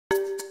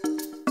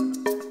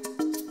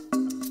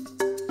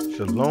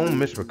Shalom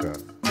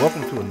Mishpachah.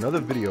 Welcome to another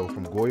video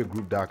from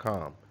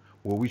GoyaGroup.com,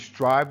 where we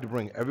strive to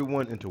bring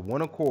everyone into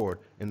one accord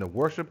in the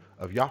worship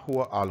of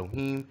Yahuwah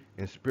Elohim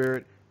in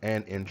spirit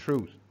and in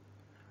truth.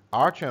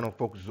 Our channel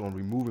focuses on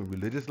removing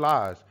religious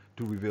lies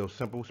to reveal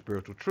simple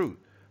spiritual truth,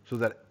 so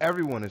that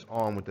everyone is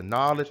armed with the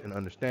knowledge and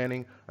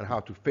understanding on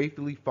how to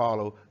faithfully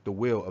follow the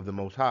will of the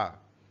Most High.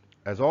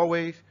 As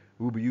always,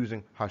 we will be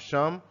using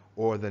Hashem,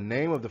 or the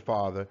name of the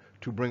Father,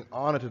 to bring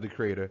honor to the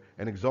Creator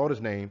and exalt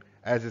His name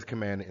as is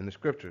commanded in the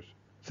Scriptures.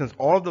 Since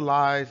all of the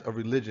lies of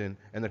religion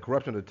and the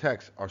corruption of the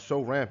text are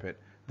so rampant,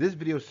 this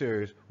video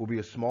series will be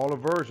a smaller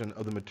version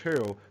of the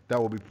material that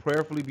will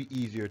prayerfully be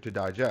easier to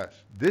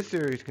digest. This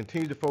series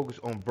continues to focus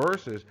on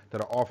verses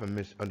that are often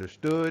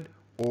misunderstood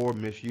or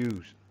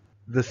misused.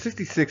 The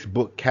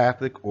 66-book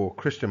Catholic or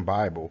Christian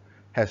Bible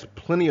has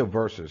plenty of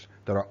verses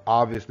that are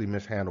obviously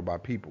mishandled by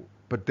people,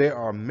 but there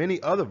are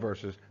many other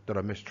verses that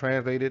are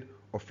mistranslated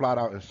or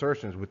flat-out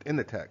insertions within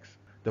the text.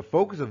 The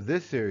focus of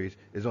this series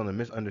is on the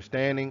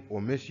misunderstanding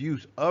or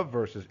misuse of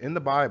verses in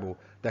the Bible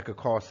that could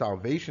cause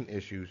salvation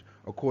issues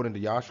according to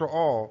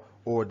Yashar'al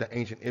or the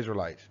ancient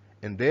Israelites,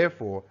 and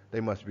therefore they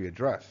must be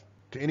addressed.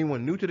 To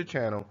anyone new to the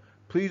channel,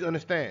 please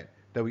understand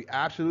that we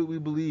absolutely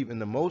believe in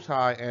the Most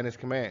High and His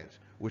commands,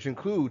 which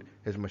include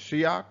His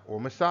Mashiach or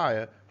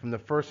Messiah from the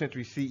 1st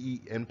century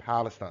CE in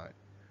Palestine.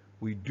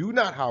 We do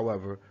not,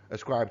 however,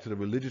 ascribe to the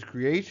religious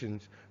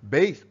creations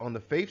based on the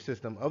faith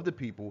system of the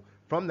people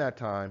from that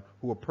time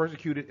who were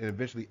persecuted and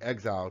eventually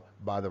exiled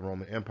by the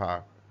Roman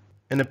Empire.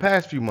 In the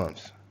past few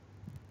months,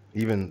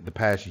 even the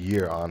past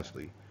year,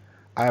 honestly,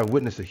 I have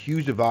witnessed a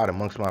huge divide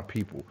amongst my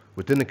people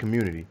within the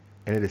community,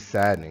 and it is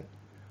saddening.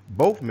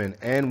 Both men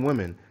and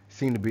women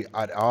seem to be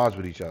at odds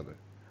with each other,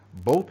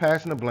 both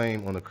passing the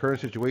blame on the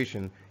current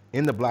situation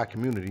in the black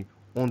community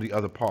on the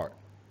other part.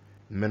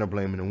 Men are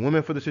blaming the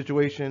women for the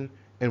situation,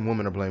 and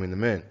women are blaming the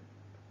men.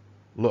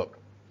 Look,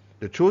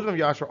 the children of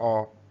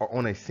Yashar'al are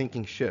on a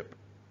sinking ship,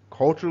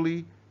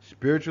 culturally,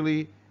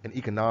 spiritually, and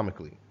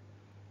economically.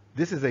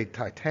 This is a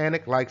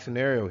Titanic-like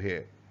scenario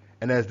here,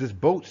 and as this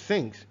boat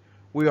sinks,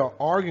 we are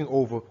arguing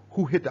over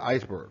who hit the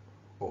iceberg,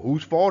 or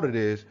whose fault it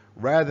is,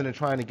 rather than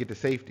trying to get to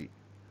safety.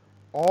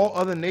 All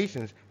other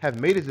nations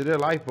have made it to their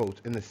lifeboats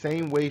in the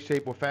same way,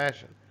 shape, or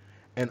fashion,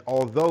 and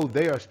although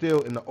they are still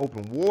in the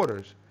open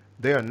waters,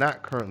 they are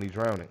not currently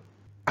drowning.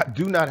 I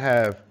do not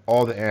have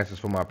all the answers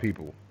for my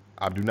people.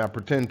 I do not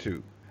pretend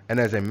to.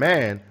 And as a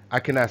man, I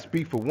cannot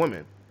speak for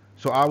women.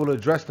 So I will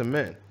address the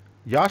men.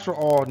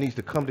 Yashar'al needs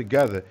to come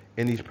together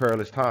in these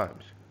perilous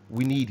times.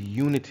 We need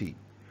unity.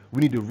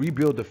 We need to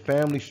rebuild the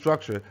family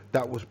structure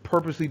that was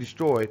purposely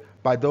destroyed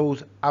by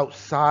those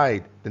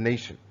outside the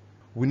nation.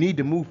 We need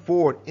to move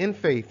forward in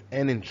faith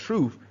and in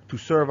truth to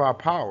serve our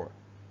power,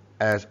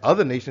 as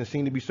other nations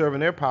seem to be serving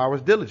their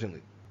powers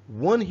diligently.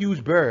 One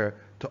huge barrier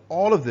to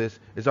all of this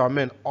is our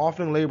men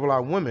often label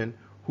our women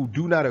who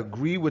do not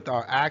agree with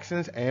our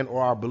actions and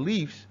or our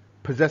beliefs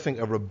possessing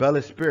a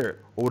rebellious spirit,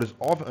 or what is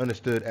often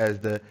understood as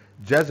the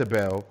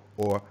Jezebel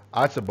or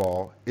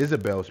Atzabal,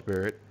 Isabel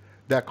spirit,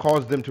 that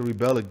causes them to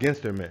rebel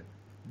against their men.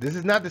 This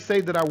is not to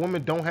say that our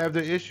women don't have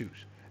their issues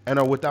and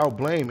are without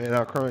blame in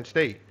our current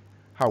state.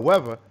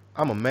 However,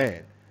 I'm a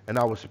man and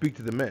I will speak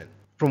to the men.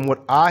 From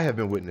what I have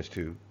been witness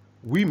to,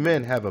 we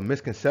men have a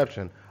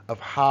misconception of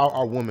how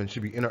our women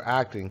should be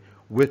interacting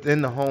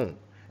within the home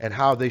and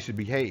how they should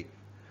behave.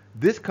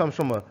 This comes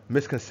from a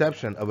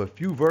misconception of a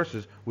few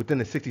verses within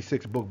the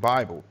 66-book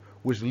Bible,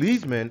 which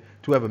leads men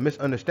to have a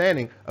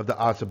misunderstanding of the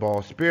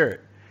Atzabal spirit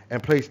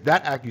and place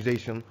that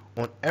accusation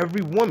on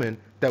every woman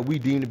that we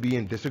deem to be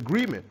in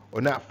disagreement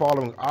or not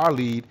following our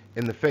lead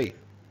in the faith.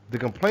 The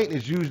complaint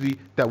is usually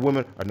that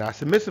women are not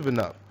submissive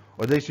enough,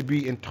 or they should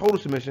be in total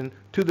submission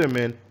to their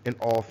men in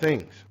all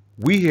things.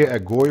 We here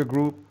at Goya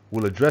Group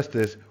will address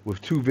this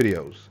with two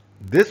videos.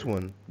 This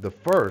one, the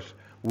first,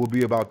 will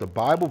be about the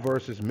Bible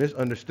verses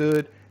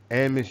misunderstood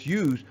and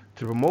misused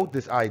to promote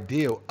this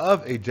ideal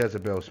of a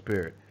Jezebel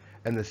spirit.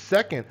 And the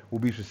second will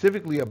be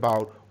specifically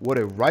about what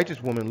a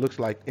righteous woman looks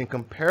like in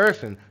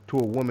comparison to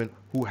a woman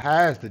who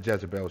has the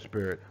Jezebel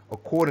spirit,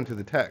 according to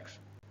the text.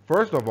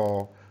 First of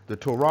all, the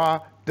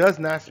Torah does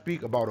not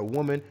speak about a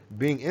woman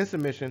being in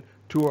submission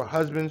to her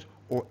husbands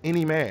or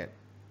any man.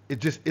 It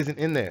just isn't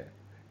in there.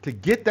 To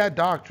get that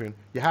doctrine,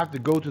 you have to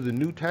go to the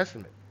New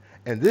Testament.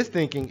 And this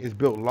thinking is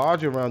built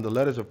largely around the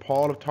letters of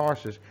Paul of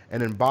Tarsus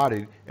and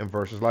embodied in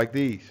verses like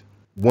these.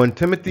 1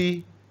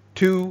 Timothy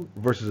 2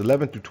 verses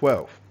 11 through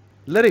 12.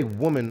 Let a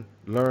woman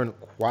learn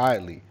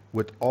quietly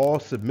with all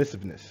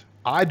submissiveness.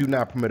 I do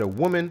not permit a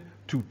woman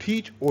to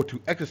teach or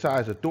to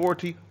exercise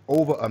authority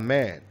over a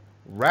man.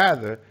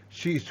 Rather,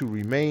 she is to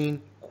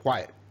remain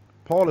quiet.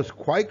 Paul is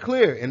quite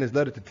clear in his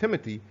letter to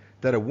Timothy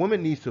that a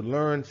woman needs to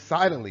learn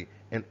silently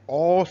in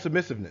all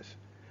submissiveness.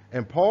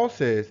 And Paul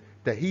says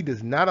that he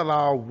does not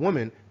allow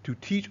women to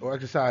teach or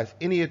exercise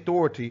any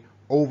authority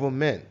over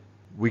men.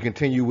 We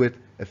continue with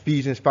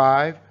Ephesians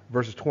 5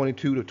 verses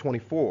 22 to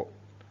 24.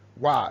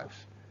 Wives,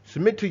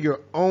 submit to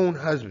your own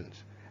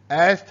husbands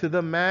as to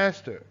the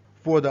master,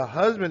 for the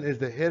husband is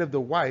the head of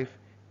the wife,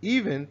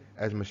 even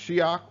as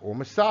Mashiach or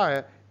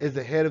Messiah is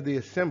the head of the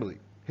assembly,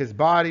 his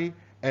body,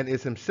 and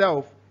is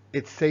himself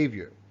its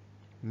Savior.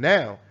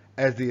 Now,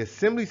 as the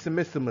assembly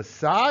submits to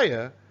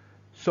Messiah,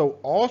 so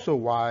also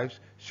wives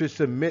should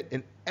submit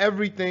in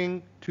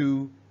everything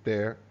to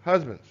their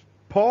husbands.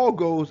 Paul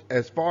goes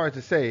as far as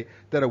to say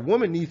that a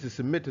woman needs to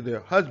submit to their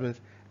husbands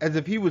as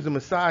if he was the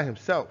Messiah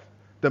himself.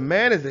 The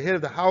man is the head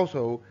of the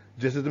household,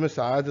 just as the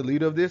Messiah is the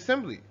leader of the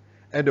assembly.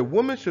 And the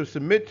woman should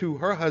submit to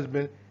her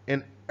husband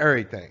in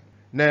everything.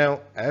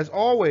 Now, as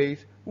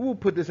always, we will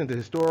put this into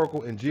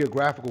historical and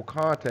geographical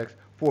context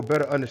for a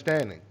better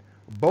understanding.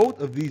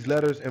 Both of these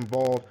letters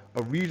involve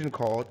a region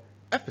called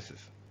Ephesus.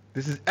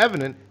 This is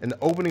evident in the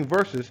opening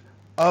verses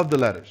of the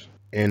letters.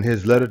 In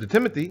his letter to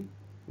Timothy,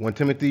 1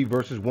 Timothy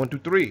verses 1 to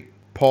 3,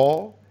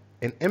 Paul,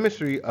 an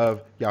emissary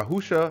of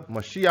Yahushua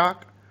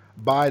Mashiach,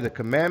 by the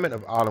commandment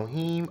of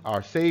Elohim,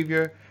 our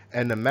Savior,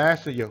 and the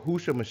Master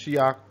Yahushua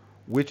Mashiach,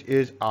 which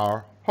is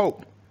our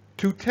hope.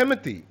 To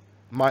Timothy,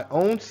 my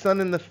own son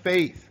in the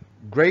faith,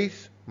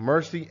 grace,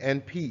 mercy,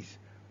 and peace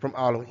from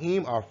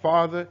Elohim, our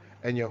Father,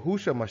 and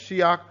Yahushua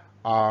Mashiach,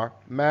 our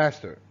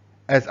Master,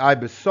 as I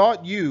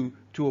besought you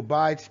to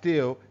abide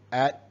still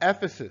at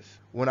Ephesus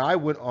when I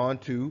went on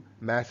to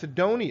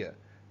Macedonia,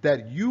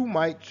 that you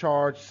might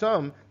charge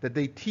some that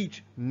they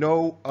teach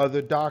no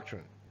other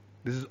doctrine.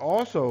 This is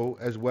also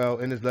as well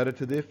in his letter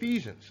to the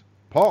Ephesians.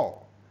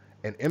 Paul,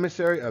 an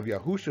emissary of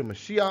Yahushua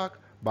Mashiach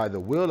by the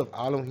will of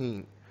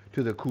Elohim,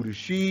 to the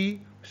Kudushi,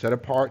 set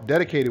apart,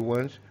 dedicated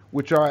ones,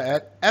 which are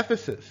at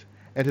Ephesus,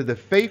 and to the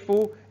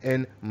faithful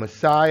in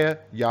Messiah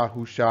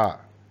Yahushua.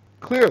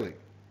 Clearly,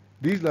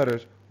 these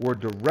letters were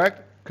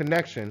direct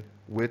connection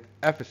with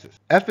Ephesus.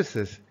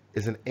 Ephesus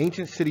is an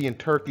ancient city in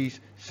Turkey's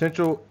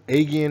central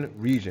Aegean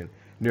region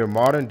near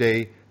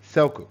modern-day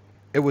Selçuk.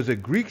 It was a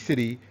Greek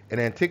city in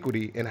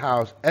antiquity and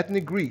housed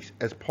ethnic Greeks,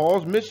 as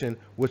Paul's mission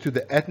was to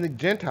the ethnic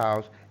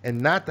Gentiles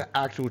and not the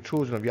actual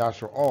children of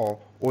Yashar'al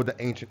or the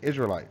ancient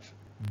Israelites.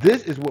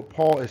 This is what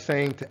Paul is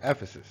saying to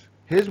Ephesus,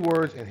 his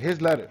words in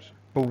his letters.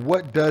 But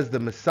what does the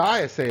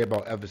Messiah say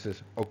about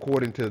Ephesus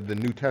according to the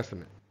New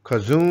Testament?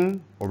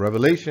 Chazun, or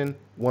Revelation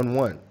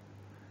 1:1.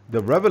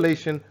 The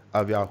revelation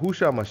of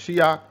Yahushua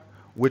Mashiach,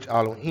 which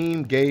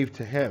Elohim gave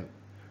to him,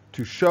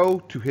 to show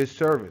to his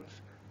servants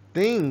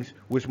things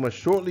which must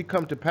shortly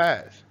come to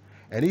pass.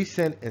 And he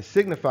sent and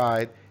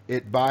signified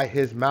it by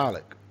his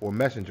Malach, or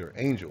messenger,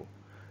 angel,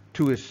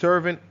 to his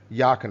servant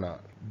Yachanan.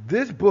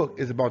 This book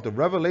is about the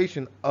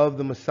revelation of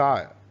the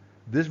Messiah.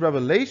 This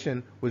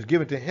revelation was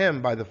given to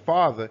him by the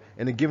Father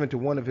and then given to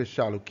one of his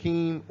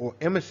shalukim, or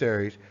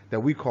emissaries, that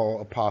we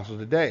call apostles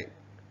today.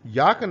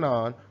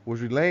 Yachanan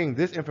was relaying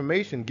this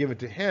information given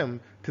to him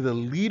to the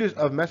leaders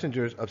of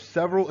messengers of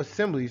several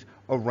assemblies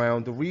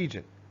around the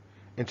region.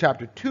 In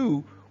chapter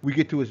 2, we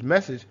get to his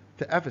message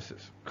to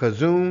Ephesus.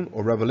 Chazun,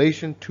 or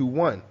Revelation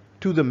 2:1.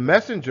 To the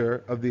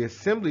messenger of the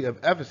assembly of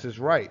Ephesus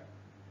write,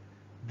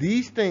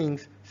 these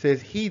things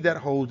says he that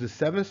holds the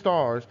 7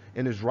 stars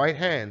in his right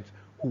hand,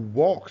 who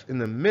walks in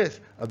the midst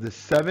of the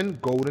 7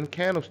 golden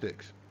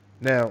candlesticks.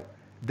 Now,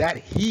 that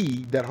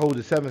he that holds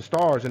the 7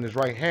 stars in his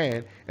right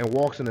hand and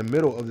walks in the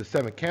middle of the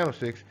 7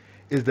 candlesticks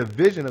is the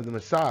vision of the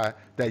Messiah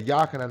that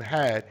Yachanan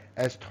had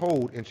as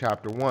told in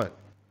chapter 1.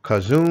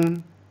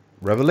 Chazun,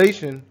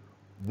 Revelation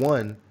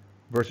 1,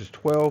 verses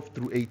 12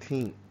 through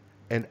 18.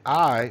 And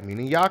I,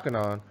 meaning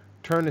Yachanan,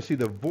 turned to see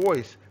the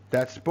voice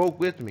that spoke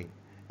with me.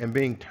 And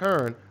being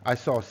turned, I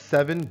saw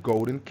 7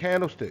 golden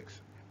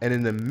candlesticks. And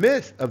in the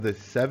midst of the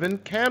 7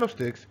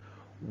 candlesticks,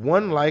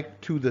 one like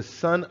to the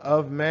Son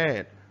of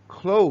Man,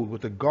 clothed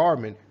with a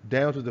garment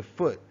down to the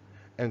foot,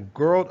 and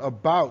girded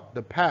about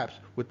the paps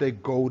with a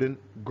golden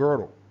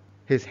girdle.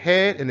 His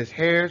head and his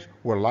hairs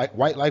were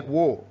white like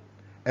wool,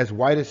 as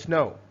white as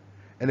snow,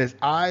 and his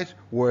eyes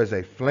were as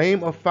a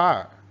flame of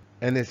fire,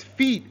 and his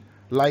feet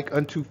like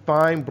unto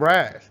fine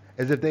brass,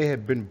 as if they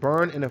had been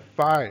burned in a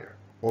fire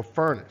or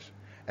furnace,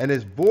 and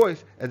his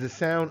voice as the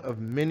sound of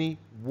many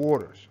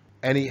waters.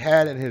 And he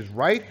had in his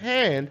right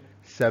hand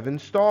 7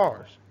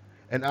 stars,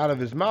 and out of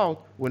his mouth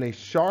went a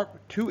sharp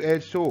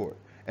 2-edged sword,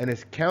 and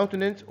his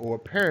countenance or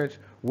appearance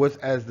was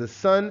as the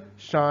sun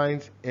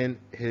shines in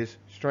his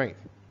strength.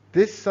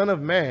 This Son of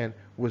Man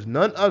was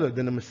none other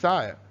than the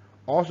Messiah,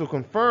 also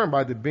confirmed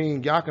by the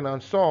being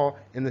Yachanan saw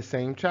in the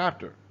same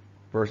chapter.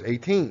 Verse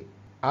 18,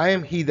 I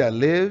am he that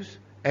lives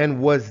and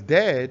was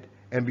dead,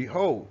 and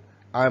behold,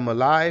 I am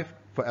alive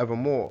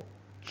forevermore.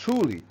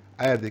 Truly,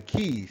 I have the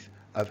keys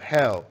of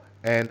hell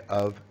and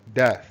of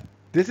death.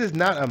 This is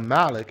not a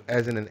Malach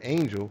as in an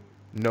angel,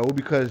 no,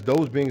 because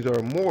those beings are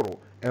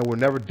immortal and were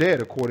never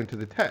dead according to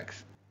the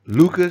text.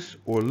 Lucas,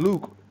 or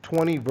Luke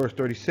 20, verse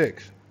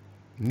 36.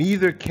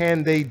 Neither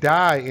can they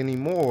die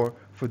anymore,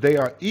 for they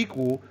are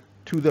equal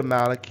to the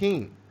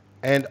Malachim,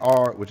 and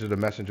are, which is the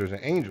messengers and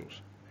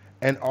angels,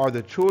 and are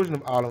the children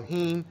of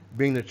Elohim,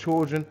 being the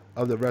children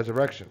of the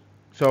resurrection.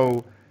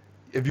 So,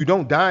 if you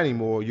don't die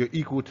anymore, you're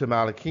equal to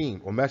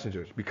Malachim, or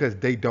messengers, because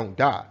they don't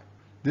die.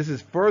 This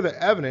is further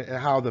evident in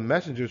how the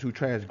messengers who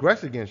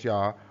transgress against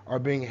Yah are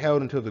being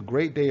held until the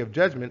great day of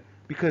judgment,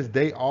 because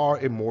they are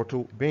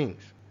immortal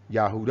beings.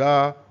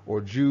 Yahudah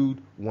or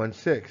Jude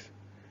 1:6.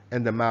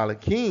 And the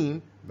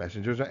Malachim,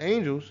 messengers or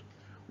angels,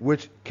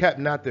 which kept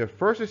not their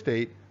first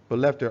estate, but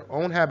left their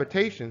own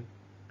habitation,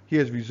 he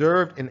has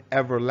reserved in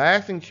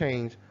everlasting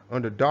chains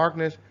under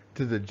darkness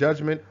to the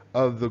judgment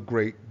of the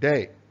great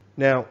day.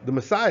 Now, the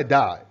Messiah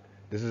died.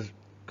 This is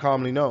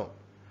commonly known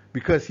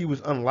because he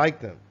was unlike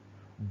them,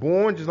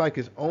 born just like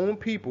his own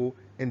people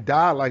and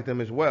died like them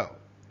as well.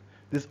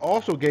 This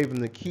also gave him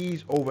the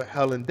keys over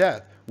hell and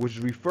death, which is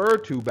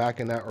referred to back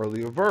in that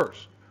earlier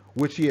verse,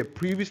 which had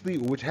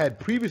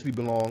previously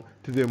belonged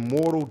to the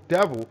immortal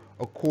devil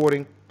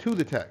according to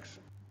the text.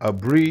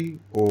 Abri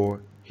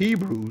or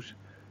Hebrews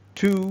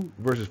 2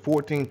 verses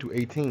 14 to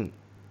 18.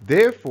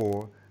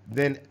 Therefore,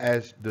 then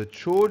as the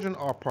children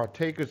are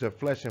partakers of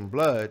flesh and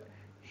blood,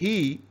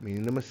 he,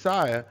 meaning the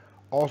Messiah,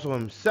 also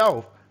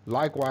himself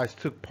likewise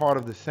took part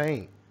of the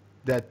same,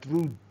 that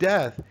through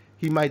death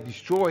he might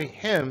destroy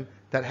him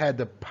that had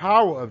the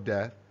power of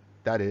death,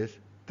 that is,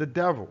 the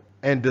devil,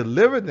 and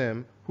deliver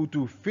them who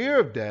through fear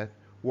of death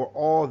were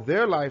all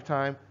their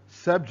lifetime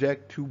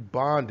subject to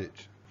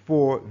bondage.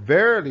 For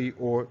verily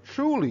or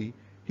truly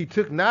he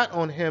took not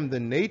on him the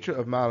nature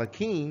of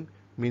Malachim,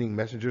 meaning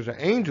messengers or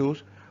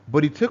angels,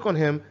 but he took on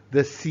him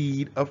the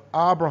seed of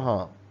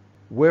Abraham.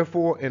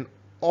 Wherefore in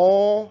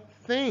all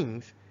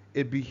things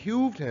it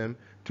behooved him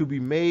to be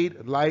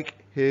made like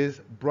his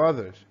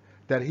brothers,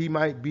 that he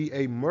might be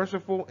a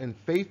merciful and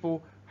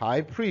faithful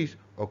high priest,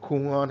 or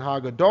Kohen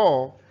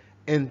Hagadol,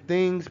 in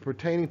things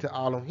pertaining to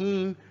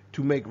Elohim,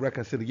 to make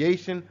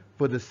reconciliation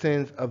for the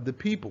sins of the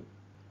people.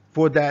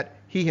 For that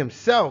he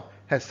himself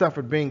has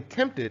suffered being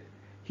tempted,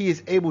 he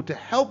is able to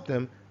help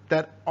them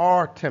that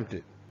are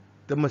tempted.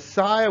 The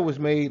Messiah was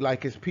made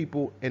like his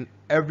people in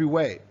every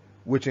way,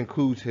 which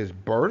includes his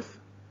birth,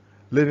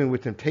 living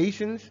with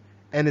temptations,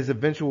 and his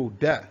eventual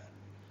death.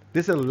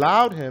 This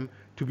allowed him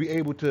to be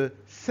able to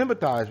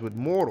sympathize with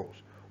mortals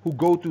who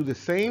go through the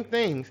same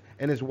things,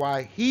 and is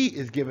why he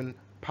is given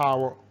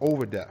power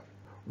over death.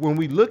 When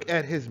we look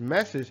at his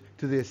message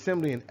to the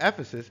assembly in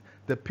Ephesus,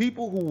 the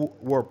people who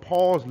were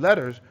Paul's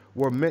letters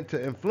were meant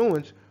to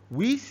influence,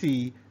 we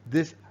see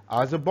this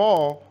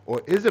Azabal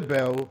or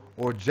Isabel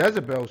or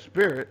Jezebel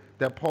spirit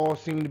that Paul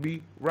seemed to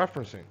be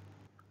referencing.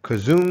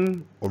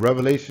 Kazum or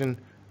Revelation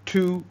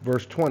 2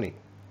 verse 20.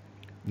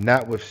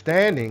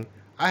 Notwithstanding,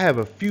 I have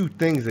a few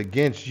things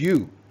against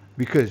you,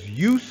 because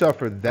you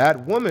suffered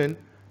that woman,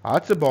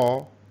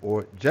 Azabal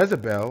or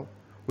Jezebel,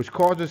 which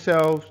calls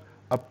herself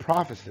a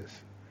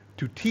prophetess,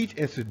 to teach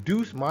and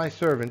seduce my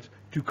servants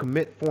to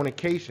commit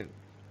fornication,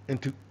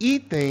 and to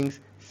eat things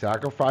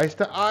sacrificed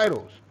to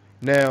idols.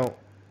 Now,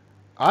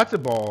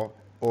 Azabal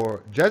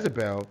or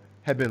Jezebel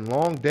had been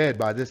long dead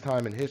by this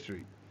time in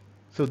history,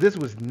 so this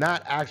was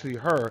not actually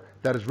her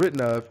that is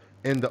written of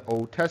in the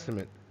Old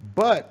Testament,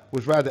 but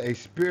was rather a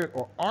spirit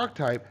or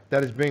archetype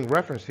that is being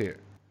referenced here.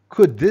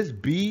 Could this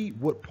be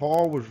what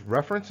Paul was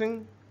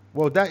referencing?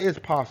 Well, that is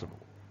possible.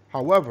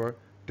 However,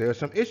 there are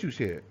some issues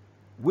here,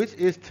 which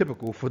is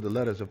typical for the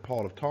letters of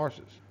Paul of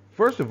Tarsus.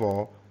 First of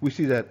all, we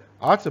see that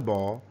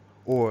Azabal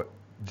or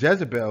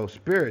Jezebel's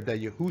spirit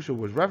that Yahushua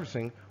was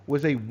referencing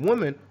was a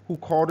woman who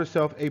called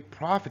herself a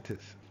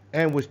prophetess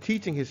and was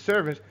teaching his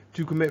servants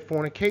to commit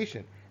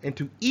fornication and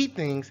to eat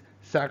things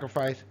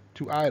sacrificed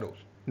to idols.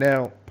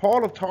 Now,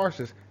 Paul of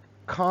Tarsus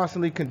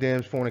constantly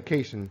condemns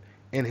fornication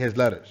in his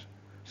letters,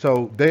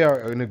 so they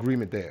are in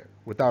agreement there,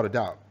 without a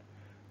doubt.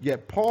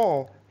 Yet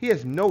Paul, he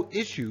has no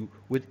issue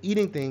with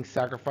eating things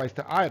sacrificed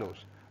to idols,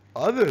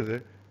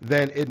 other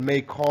than it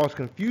may cause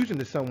confusion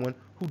to someone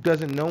who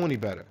doesn't know any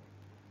better,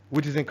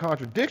 which is in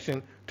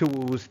contradiction to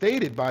what was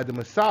stated by the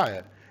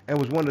Messiah, and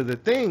was one of the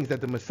things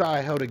that the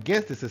Messiah held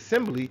against this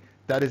assembly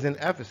that is in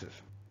Ephesus.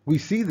 We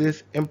see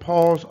this in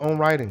Paul's own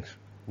writings,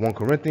 1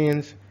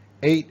 Corinthians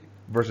 8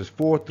 verses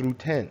 4 through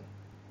 10.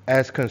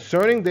 As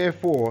concerning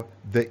therefore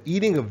the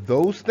eating of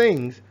those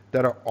things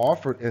that are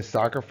offered in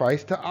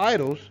sacrifice to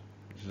idols,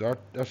 this is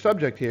our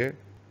subject here,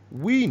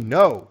 we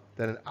know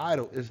that an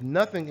idol is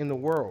nothing in the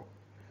world,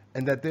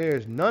 and that there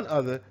is none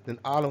other than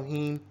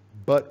Elohim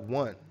but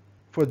one.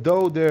 For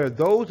though there are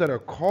those that are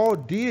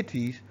called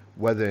deities,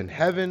 whether in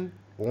heaven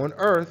or on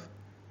earth,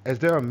 as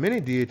there are many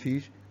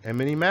deities and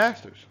many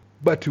masters,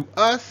 but to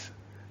us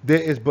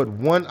there is but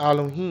one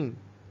Elohim,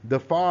 the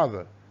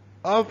Father,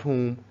 of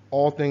whom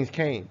all things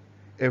came,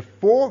 and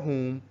for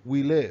whom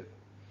we live,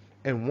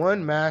 and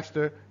one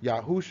Master,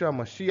 Yahushua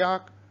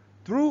Mashiach,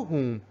 through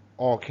whom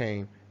all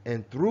came,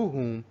 and through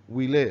whom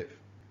we live.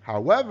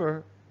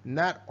 However,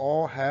 not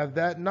all have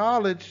that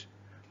knowledge,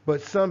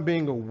 but some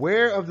being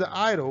aware of the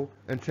idol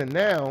until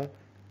now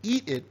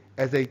eat it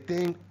as a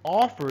thing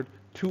offered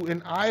to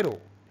an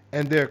idol,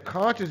 and their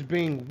conscience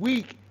being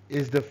weak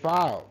is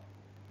defiled.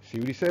 See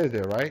what he says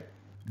there, right?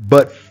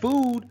 But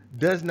food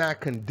does not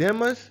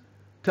condemn us,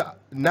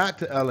 not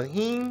to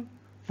Elohim,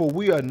 for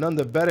we are none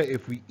the better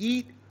if we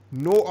eat,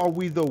 nor are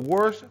we the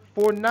worse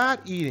for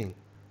not eating.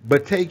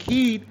 But take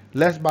heed,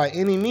 lest by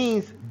any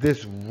means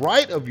this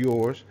right of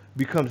yours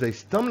becomes a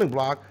stumbling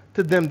block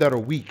to them that are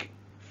weak.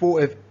 For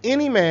if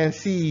any man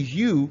sees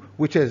you,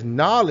 which has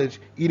knowledge,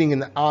 eating in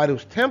the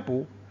idol's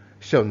temple,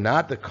 shall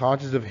not the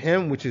conscience of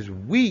him which is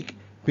weak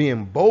be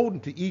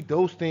emboldened to eat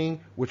those things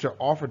which are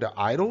offered to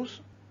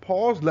idols?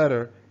 Paul's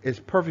letter is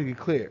perfectly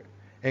clear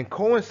and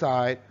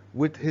coincides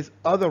with his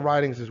other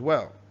writings as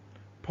well.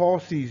 Paul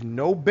sees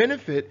no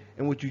benefit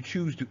in what you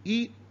choose to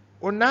eat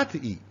or not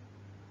to eat.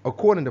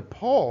 According to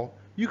Paul,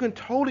 you can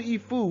totally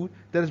eat food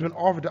that has been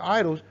offered to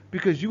idols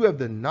because you have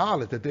the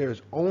knowledge that there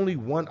is only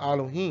one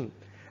Elohim,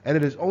 and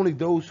it is only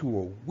those who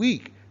are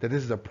weak that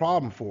this is a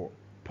problem for.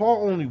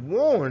 Paul only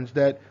warns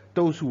that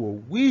those who are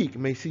weak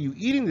may see you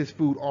eating this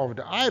food offered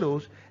to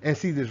idols and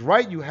see this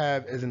right you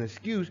have as an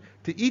excuse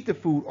to eat the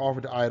food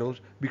offered to idols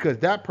because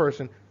that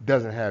person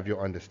doesn't have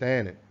your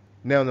understanding.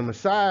 Now, the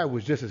Messiah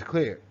was just as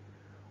clear.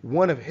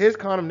 One of his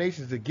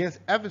condemnations against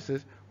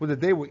Ephesus was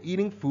that they were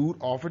eating food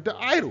offered to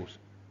idols,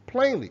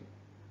 plainly.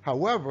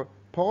 However,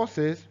 Paul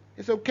says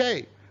it's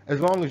okay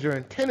as long as your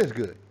intent is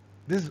good.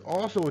 This is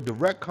also a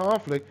direct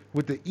conflict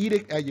with the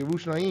edict at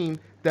Jerusalem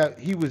that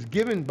he was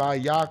given by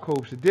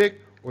Yaakov Sadiq,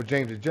 or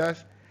James the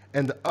Just,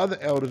 and the other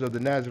elders of the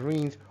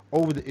Nazarenes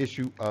over the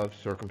issue of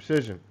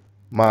circumcision.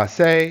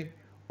 Maaseh,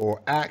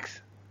 or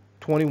Acts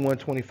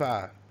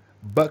 21:25.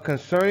 But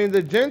concerning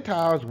the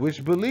Gentiles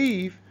which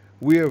believe,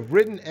 we have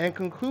written and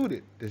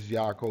concluded, this is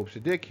Yaakov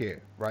Sadiq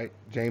here, right?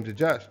 James the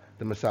Just,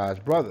 the Messiah's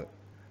brother,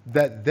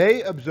 that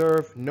they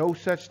observe no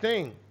such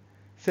thing,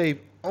 save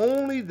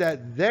only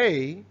that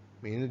they,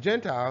 meaning the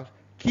Gentiles,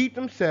 keep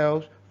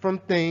themselves from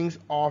things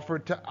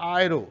offered to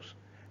idols,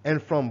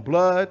 and from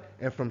blood,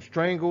 and from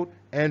strangled,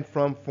 and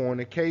from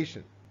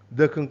fornication.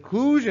 The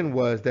conclusion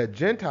was that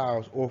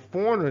Gentiles or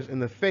foreigners in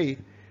the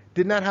faith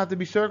did not have to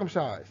be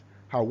circumcised.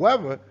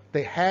 However,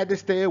 they had to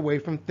stay away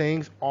from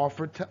things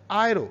offered to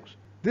idols.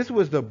 This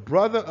was the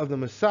brother of the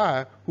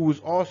Messiah, who was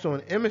also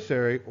an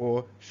emissary,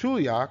 or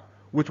shliach,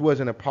 which was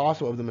an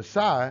apostle of the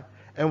Messiah,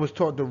 and was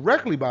taught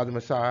directly by the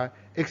Messiah,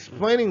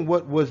 explaining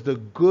what was the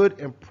good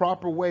and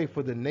proper way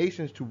for the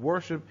nations to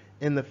worship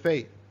in the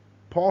faith.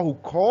 Paul, who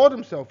called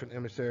himself an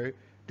emissary,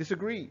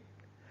 disagreed.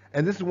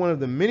 And this is one of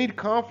the many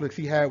conflicts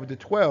he had with the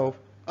 12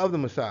 of the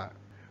Messiah.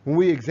 When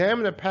we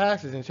examine the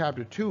passage in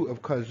chapter 2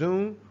 of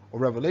Chazun, or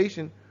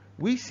Revelation,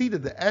 we see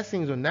that the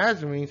Essenes or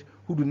Nazarenes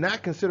who do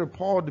not consider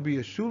Paul to be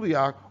a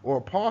shliach or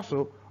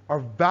apostle are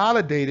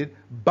validated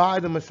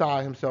by the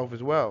Messiah himself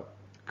as well.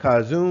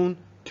 Chazun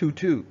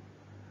 2:2.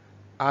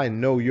 I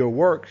know your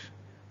works,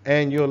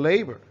 and your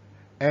labor,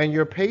 and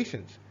your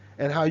patience,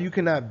 and how you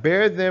cannot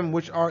bear them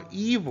which are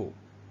evil.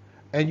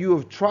 And you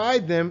have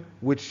tried them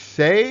which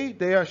say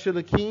they are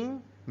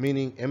shliachim,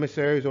 meaning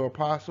emissaries or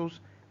apostles,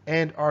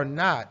 and are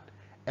not,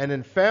 and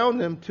then found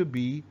them to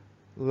be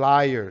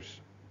liars.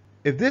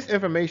 If this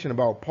information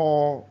about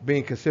Paul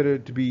being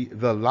considered to be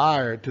the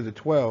liar to the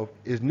 12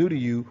 is new to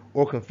you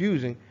or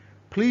confusing,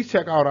 please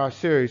check out our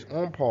series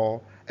on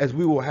Paul, as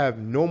we will have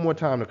no more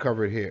time to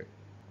cover it here.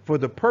 For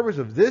the purpose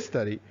of this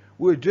study,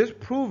 we're just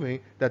proving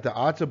that the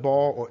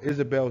Atzabal or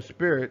Isabel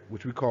spirit,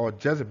 which we call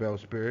Jezebel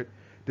spirit,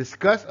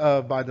 discussed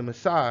of by the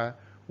Messiah,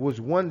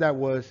 was one that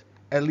was,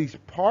 at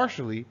least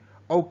partially,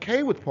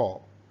 okay with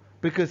Paul,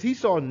 because he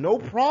saw no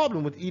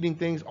problem with eating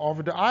things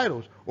offered to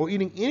idols, or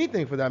eating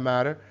anything for that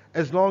matter,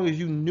 as long as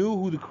you knew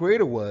who the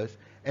Creator was.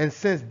 And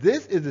since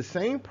this is the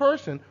same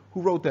person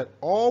who wrote that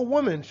all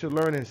women should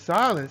learn in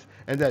silence,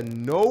 and that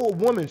no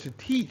woman should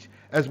teach,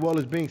 as well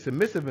as being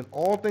submissive in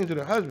all things to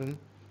their husband,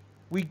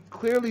 we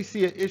clearly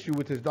see an issue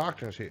with his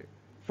doctrines here.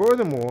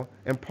 Furthermore,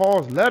 in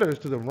Paul's letters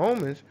to the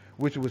Romans,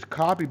 which was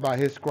copied by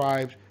his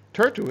scribe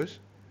Tertullus,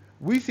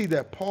 we see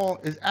that Paul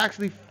is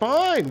actually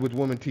fine with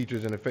women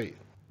teachers in the faith.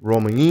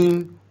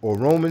 Romanim, or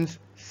Romans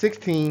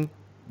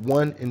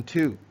 16:1 and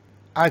 2.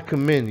 I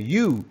commend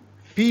you,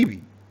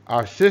 Phoebe,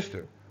 our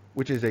sister,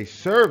 which is a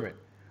servant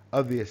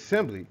of the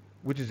assembly,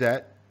 which is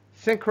at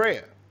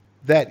Cenchrea,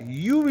 that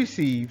you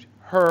received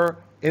her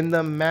in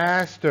the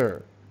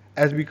master,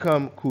 as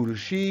become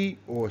kudushi,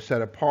 or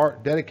set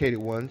apart, dedicated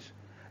ones,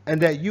 and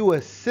that you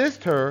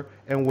assist her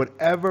in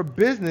whatever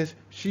business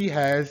she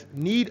has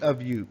need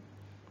of you.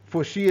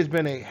 For she has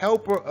been a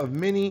helper of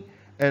many,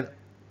 and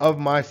of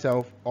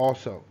myself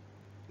also.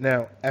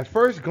 Now, at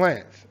first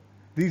glance,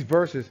 these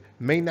verses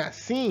may not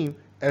seem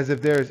as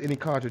if there is any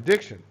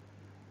contradiction.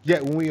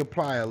 Yet when we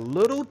apply a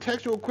little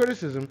textual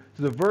criticism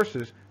to the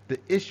verses, the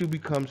issue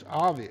becomes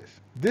obvious.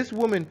 This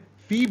woman,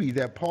 Phoebe,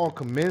 that Paul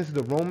commends to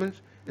the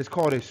Romans, is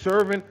called a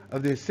servant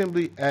of the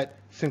assembly at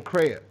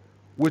Cenchrea,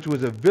 which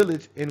was a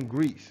village in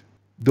Greece.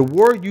 The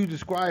word you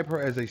describe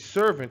her as a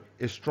servant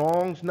is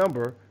Strong's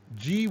number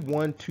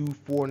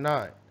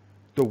G1249.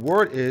 The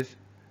word is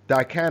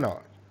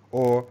diakonos,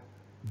 or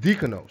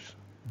deaconos.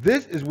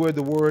 This is where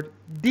the word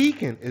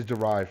deacon is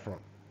derived from.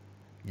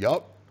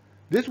 Yup,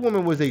 this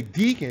woman was a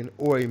deacon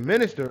or a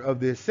minister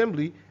of the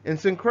assembly in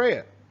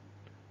Cenchrea.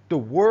 The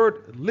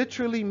word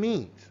literally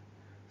means,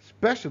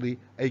 especially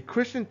a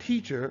Christian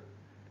teacher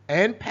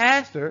and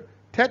pastor,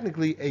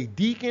 technically a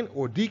deacon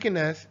or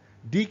deaconess,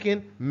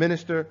 deacon,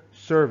 minister,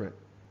 servant.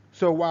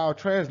 So while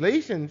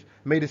translations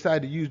may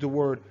decide to use the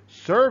word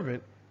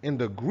servant, in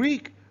the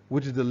Greek,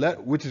 which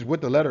is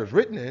what the letter is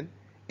written in,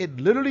 it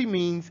literally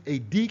means a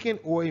deacon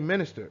or a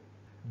minister.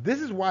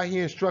 This is why he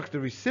instructs the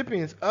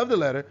recipients of the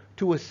letter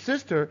to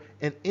assist her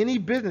in any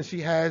business she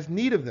has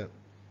need of them.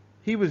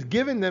 He was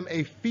giving them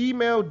a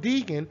female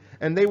deacon,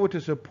 and they were to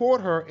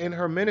support her in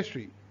her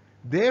ministry.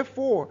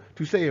 Therefore,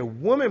 to say a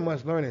woman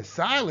must learn in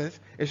silence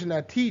and should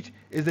not teach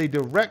is a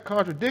direct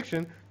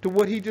contradiction to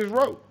what he just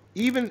wrote.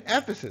 Even in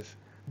Ephesus,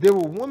 there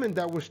were women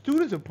that were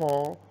students of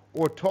Paul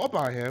or taught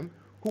by him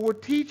who were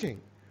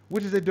teaching,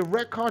 which is a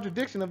direct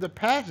contradiction of the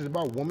passage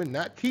about women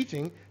not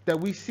teaching that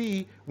we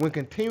see when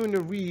continuing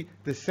to read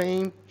the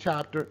same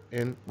chapter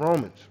in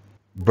Romans.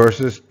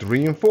 Verses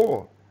 3 and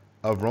 4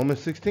 of Romans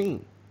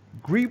 16.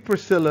 Greet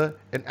Priscilla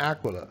and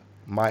Aquila,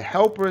 my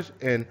helpers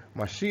in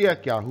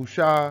Mashiach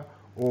Yahusha,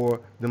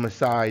 or the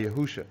Messiah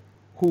Yahusha,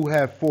 who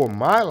have for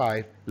my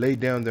life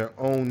laid down their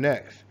own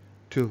necks,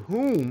 to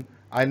whom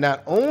I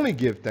not only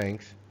give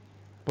thanks,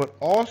 but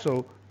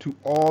also to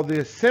all the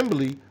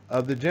assembly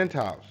of the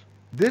Gentiles.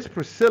 This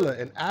Priscilla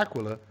and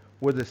Aquila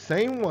were the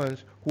same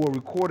ones who are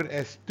recorded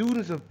as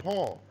students of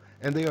Paul,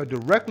 and they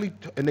directly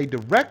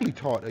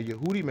taught a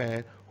Yehudi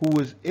man who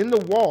was in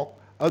the walk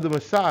of the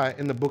Messiah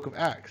in the book of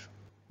Acts.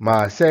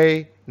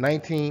 Maaseh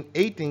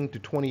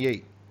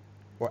 19:18-28,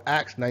 or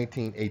Acts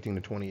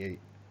 19:18-28.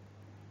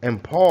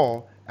 And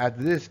Paul,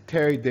 after this,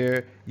 tarried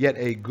there yet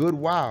a good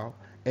while,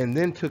 and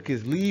then took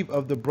his leave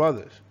of the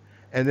brothers,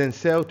 and then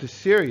sailed to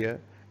Syria,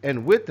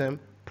 and with them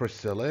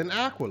Priscilla and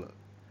Aquila,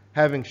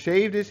 having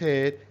shaved his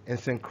head in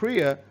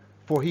Cenchrea,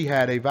 for he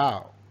had a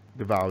vow,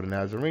 the vow of the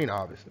Nazarene,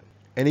 obviously.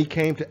 And he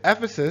came to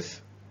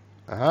Ephesus,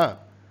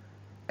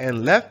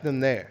 and left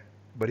them there.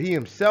 But he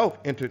himself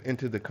entered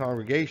into the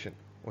congregation,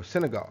 or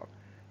synagogue,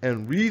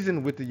 and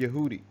reasoned with the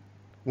Yehudi.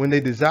 When they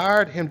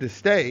desired him to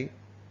stay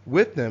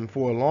with them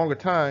for a longer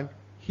time,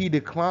 he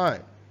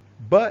declined.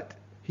 But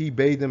he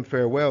bade them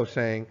farewell,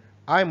 saying,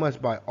 I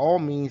must by all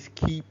means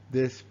keep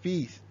this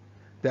feast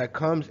that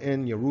comes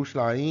in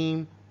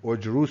Jerusalem, or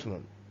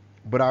Jerusalem.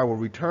 But I will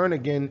return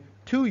again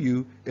to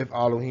you if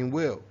Elohim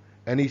will.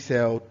 And he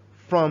sailed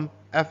from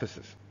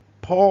Ephesus.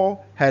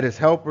 Paul had his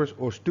helpers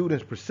or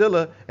students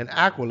Priscilla and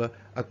Aquila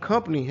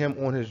accompany him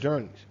on his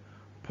journeys.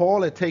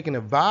 Paul had taken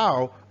a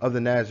vow of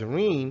the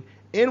Nazarene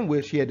in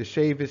which he had to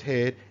shave his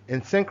head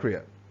in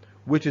Cenchrea,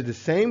 which is the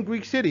same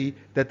Greek city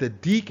that the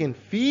deacon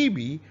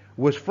Phoebe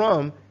was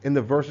from in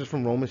the verses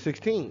from Romans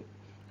 16.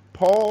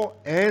 Paul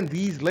and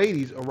these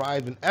ladies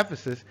arrived in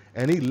Ephesus,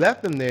 and he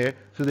left them there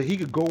so that he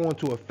could go on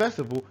to a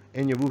festival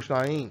in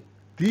Jerusalem.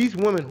 These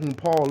women whom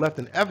Paul left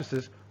in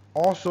Ephesus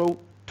also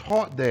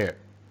taught there.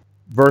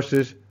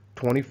 Verses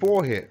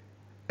 24 here.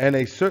 And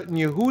a certain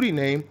Yehudi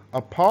named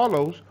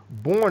Apollos,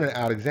 born in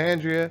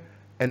Alexandria,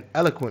 an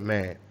eloquent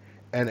man,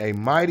 and a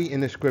mighty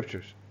in the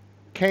scriptures,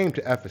 came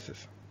to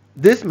Ephesus.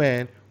 This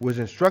man was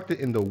instructed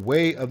in the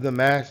way of the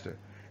master,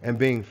 and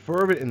being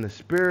fervent in the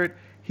spirit,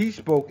 he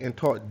spoke and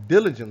taught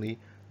diligently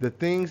the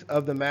things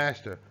of the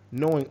master,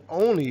 knowing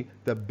only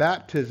the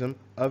baptism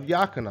of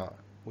Yachanan,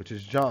 which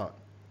is John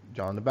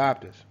the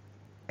Baptist.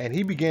 And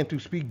he began to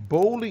speak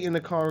boldly in the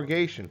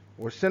congregation,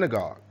 or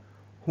synagogue,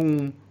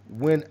 whom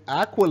when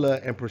Aquila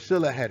and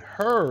Priscilla had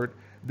heard,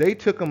 they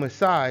took him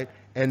aside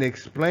and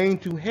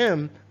explained to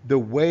him the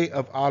way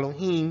of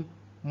Elohim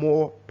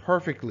more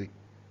perfectly.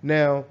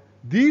 Now,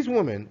 these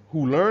women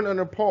who learned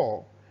under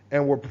Paul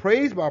and were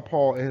praised by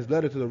Paul in his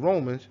letter to the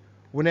Romans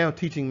were now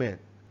teaching men.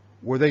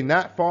 Were they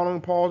not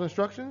following Paul's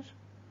instructions?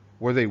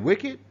 Were they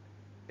wicked?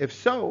 If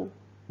so,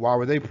 why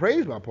were they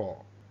praised by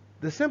Paul?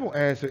 The simple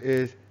answer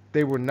is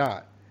they were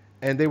not,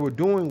 and they were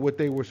doing what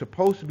they were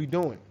supposed to be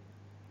doing.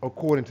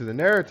 According to the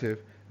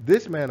narrative,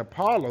 this man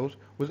Apollos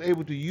was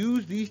able to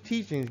use these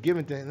teachings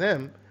given to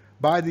them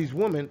by these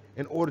women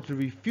in order to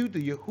refute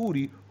the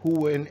Yehudi who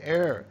were in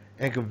error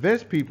and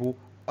convince people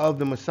of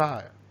the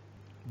Messiah.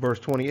 Verse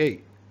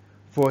 28.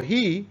 For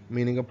he,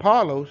 meaning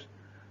Apollos,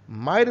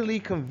 mightily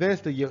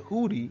convinced the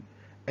Yehudi,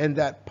 and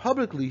that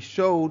publicly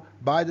showed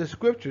by the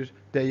scriptures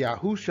that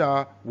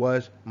Yahusha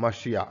was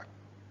Mashiach,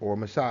 or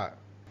Messiah.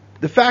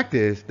 The fact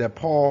is that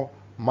Paul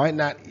might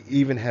not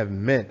even have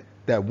meant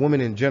that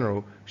women in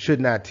general should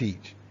not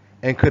teach,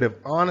 and could have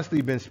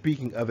honestly been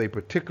speaking of a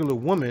particular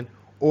woman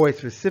or a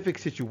specific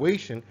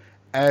situation,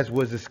 as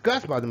was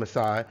discussed by the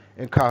Messiah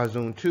in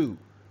Kahazun 2,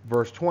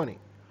 verse 20.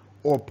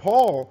 Or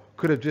Paul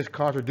could have just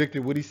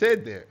contradicted what he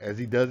said there, as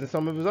he does in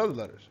some of his other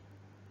letters.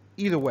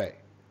 Either way,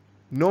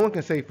 no one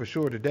can say for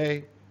sure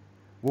today.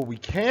 What we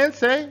can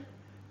say,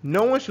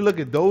 no one should look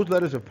at those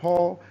letters of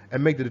Paul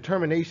and make the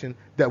determination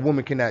that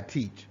women cannot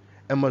teach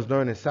and must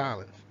learn in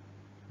silence.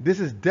 This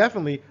is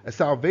definitely a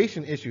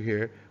salvation issue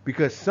here,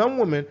 because some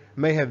women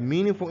may have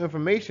meaningful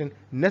information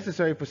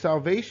necessary for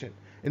salvation.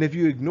 And if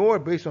you ignore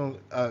it based on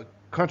a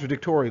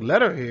contradictory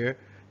letter here,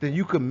 then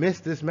you could miss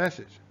this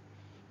message.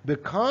 The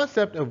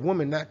concept of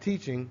women not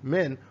teaching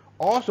men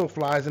also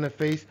flies in the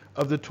face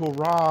of the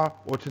Torah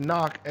or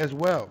Tanakh as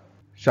well.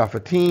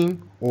 Shaphatim,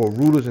 or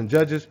rulers and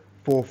judges,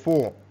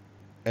 4:4.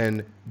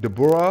 And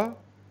Deborah,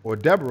 or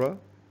Deborah,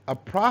 a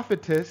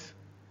prophetess,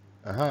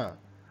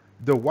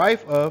 the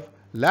wife of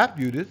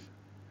Lapudus,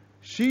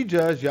 She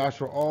judged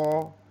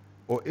Yashraal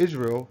or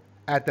Israel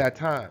at that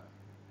time.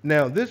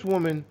 Now, this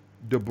woman,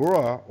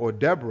 Deborah or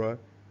Deborah,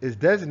 is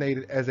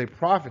designated as a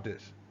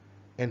prophetess.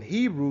 In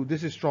Hebrew,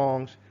 this is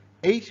Strong's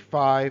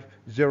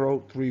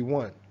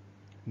H5031.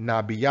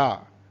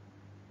 Nabiyah,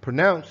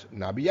 pronounced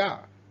Nabiyah,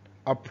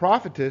 a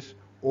prophetess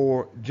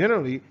or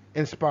generally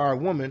inspired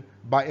woman,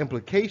 by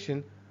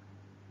implication,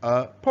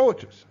 a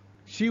poetess.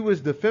 She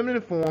was the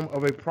feminine form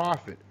of a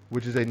prophet,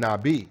 which is a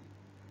Nabi.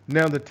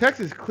 Now, the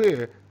text is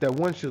clear that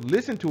one should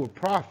listen to a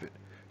prophet.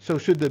 So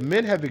should the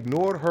men have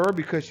ignored her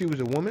because she was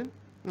a woman?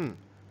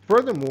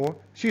 Furthermore,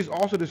 she is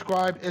also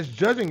described as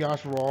judging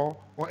Yashraal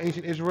or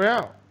ancient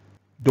Israel.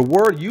 The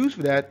word used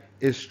for that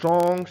is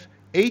Strong's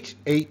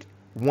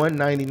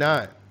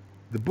H8199.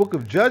 The book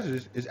of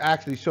Judges is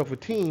actually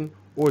Shophatim,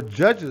 or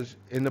judges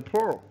in the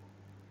plural,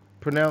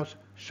 pronounced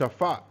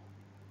Shaphat,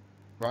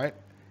 right?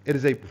 It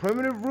is a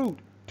primitive root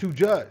to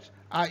judge,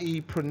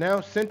 i.e.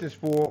 pronounce sentence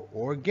for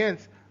or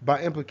against,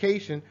 by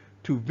implication,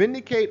 to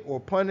vindicate or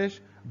punish,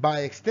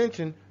 by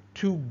extension,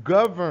 to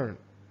govern,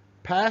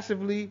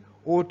 passively,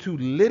 or to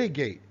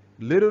litigate,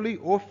 literally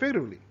or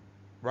figuratively,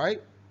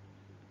 right?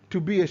 To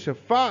be a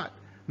Shaphat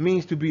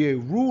means to be a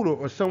ruler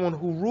or someone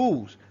who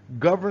rules,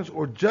 governs,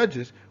 or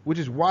judges, which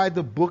is why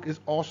the book is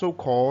also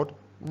called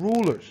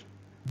Rulers.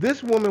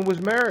 This woman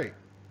was married.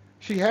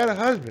 She had a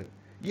husband,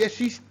 yet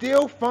she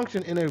still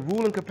functioned in a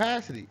ruling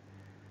capacity.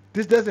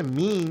 This doesn't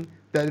mean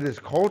that it is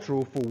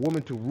cultural for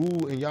women to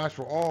rule in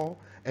Yashraal,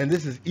 and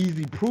this is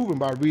easily proven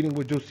by reading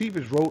what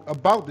Josephus wrote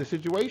about this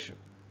situation.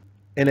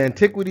 In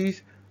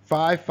Antiquities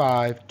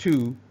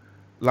 552,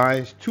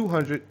 lines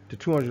 200 to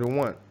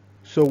 201.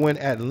 So when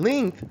at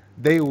length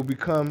they will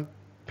become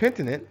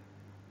penitent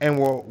and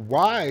were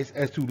wise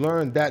as to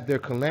learn that their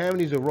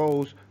calamities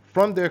arose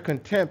from their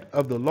contempt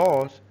of the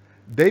laws,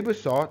 they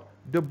besought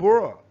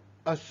Deborah,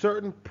 a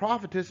certain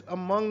prophetess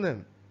among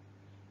them,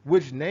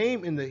 which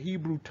name in the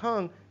Hebrew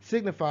tongue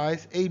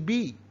signifies a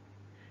bee,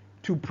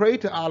 to pray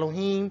to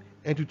Elohim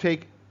and to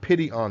take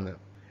pity on them,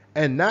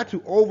 and not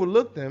to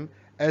overlook them,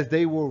 as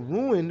they were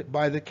ruined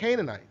by the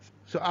Canaanites.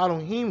 So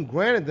Elohim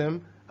granted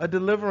them a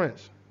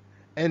deliverance,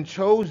 and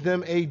chose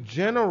them a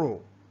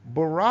general,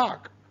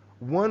 Barak,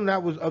 one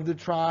that was of the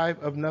tribe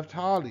of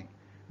Naphtali.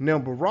 Now,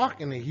 Barak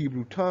in the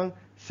Hebrew tongue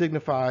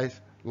signifies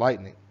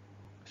lightning.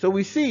 So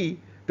we see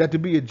that to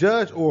be a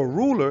judge or a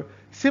ruler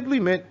simply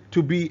meant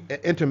to be an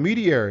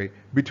intermediary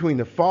between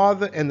the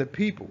Father and the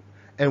people,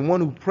 and one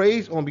who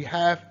prays on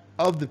behalf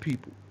of the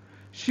people.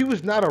 She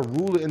was not a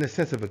ruler in the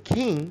sense of a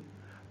king,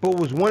 but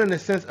was one in the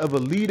sense of a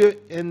leader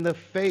in the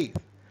faith.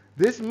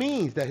 This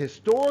means that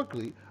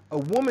historically, a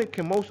woman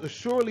can most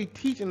assuredly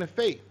teach in the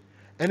faith,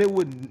 and it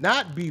would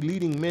not be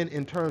leading men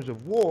in terms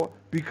of war,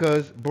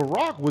 because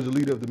Barak was the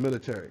leader of the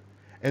military.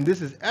 And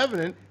this is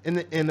evident in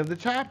the end of the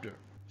chapter.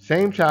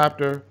 Same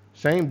chapter,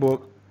 same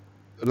book,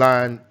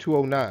 line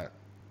 209.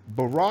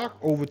 Barak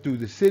overthrew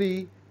the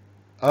city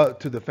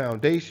to the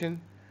foundation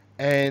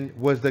and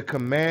was the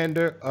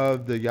commander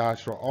of the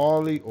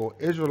Yashraali or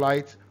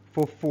Israelites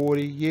for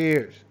 40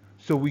 years.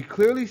 So we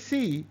clearly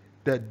see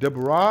that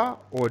Deborah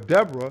or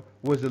Deborah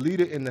was the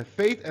leader in the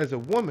faith as a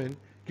woman,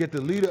 yet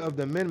the leader of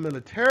the men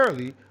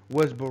militarily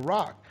was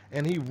Barak,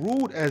 and he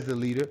ruled as the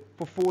leader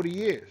for 40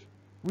 years.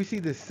 We see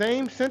the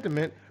same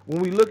sentiment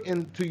when we look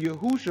into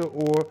Yahusha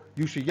or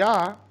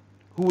Yushiah,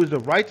 who is the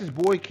righteous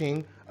boy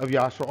king of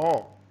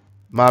Yashraal.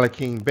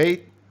 Malachim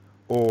Beit,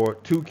 or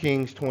 2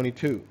 Kings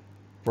 22,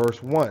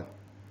 verse 1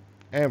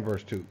 and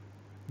verse 2.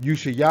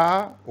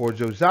 Yushiah or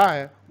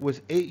Josiah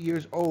was 8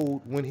 years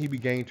old when he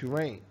began to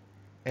reign,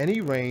 and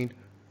he reigned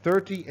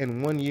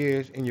 31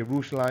 years in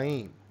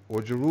Jerusalem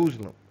or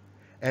Jerusalem.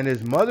 And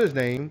his mother's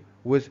name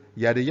was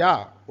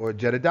Yediah or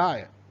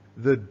Jedediah,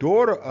 the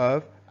daughter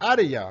of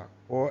Adiah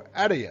or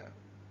Adiah,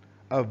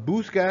 of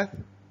Boskath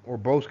or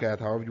Boskath,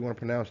 however you want to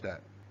pronounce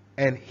that.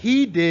 And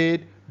he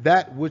did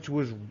that which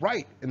was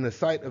right in the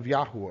sight of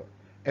Yahuwah,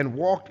 and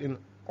walked in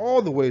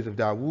all the ways of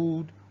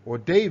Dawood or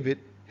David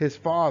his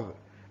father,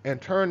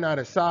 and turned not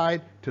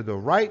aside to the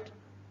right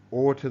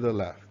or to the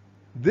left.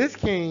 This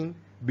king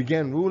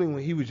began ruling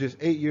when he was just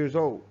 8 years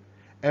old,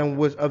 and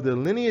was of the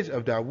lineage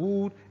of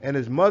Dawood, and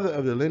his mother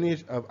of the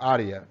lineage of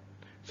Adiah.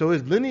 So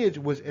his lineage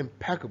was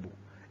impeccable,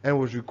 and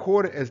was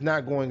recorded as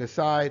not going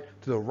aside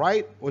to the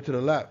right or to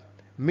the left,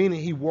 meaning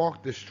he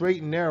walked the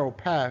straight and narrow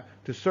path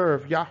to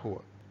serve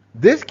Yahuwah.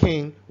 This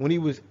king, when he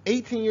was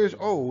 18 years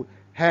old,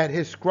 had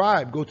his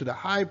scribe go to the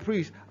high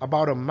priest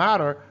about a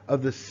matter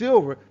of the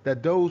silver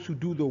that those who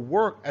do the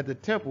work at the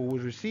temple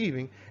was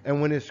receiving.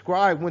 And when his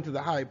scribe went to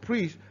the high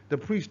priest, the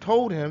priest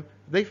told him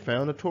they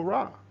found the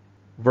Torah.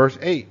 Verse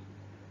 8,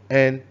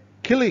 and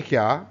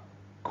Kilikiah,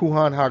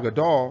 Kuhan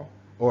Hagadol,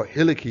 or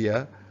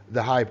Hilkiah,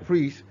 the high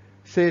priest,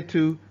 said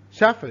to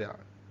Shaphan,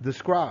 the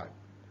scribe,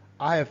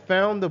 I have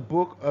found the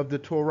book of the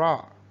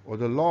Torah, or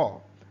the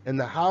law, in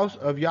the house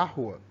of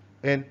Yahuwah.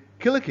 And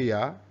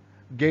Kilikiah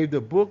gave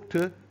the book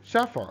to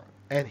Shaphan,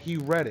 and he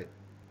read it.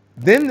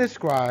 Then the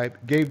scribe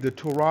gave the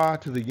Torah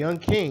to the young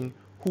king,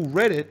 who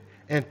read it,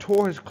 and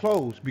tore his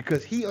clothes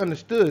because he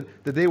understood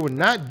that they were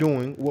not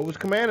doing what was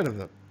commanded of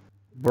them.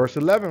 Verse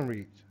 11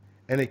 reads,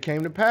 "And it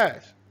came to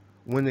pass,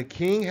 when the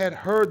king had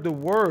heard the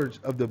words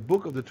of the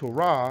book of the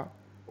Torah,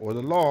 or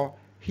the law,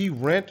 he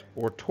rent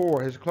or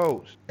tore his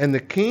clothes. And the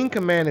king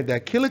commanded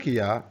that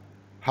Hilkiah,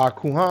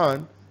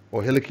 Ha-Kuhan,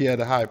 or Hilkiah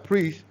the high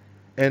priest,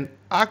 and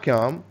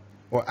Achim,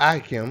 or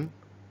Achim,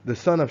 the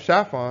son of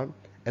Shaphan,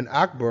 and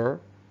Akbar,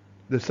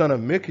 the son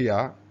of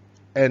Micaiah,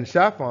 and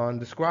Shaphan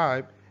the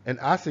scribe, and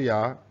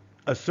Asaiah,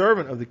 a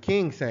servant of the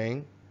king,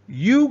 saying,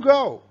 You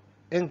go,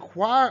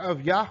 inquire of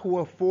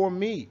Yahuwah for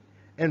me,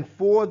 and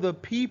for the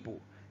people,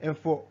 and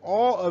for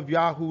all of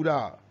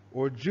Yahudah,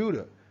 or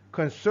Judah,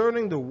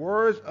 concerning the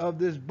words of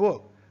this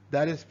book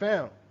that is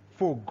found.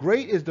 For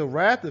great is the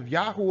wrath of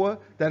Yahuwah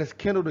that is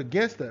kindled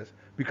against us,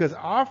 because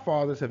our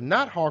fathers have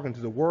not hearkened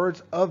to the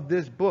words of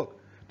this book,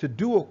 to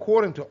do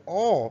according to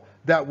all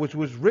that which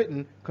was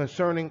written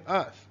concerning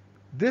us.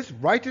 This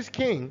righteous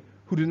king,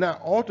 who did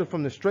not alter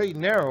from the straight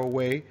and narrow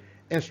way,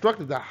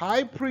 instructed the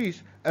high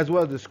priest as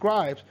well as the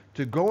scribes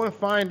to go and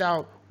find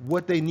out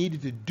what they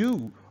needed to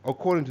do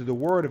according to the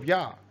word of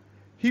Yah.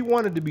 He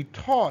wanted to be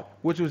taught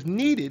which was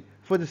needed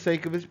for the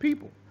sake of his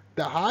people.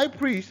 The high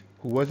priest,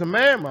 who was a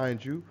man,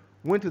 mind you,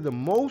 went to the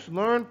most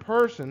learned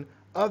person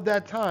of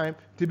that time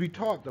to be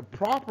taught the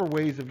proper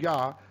ways of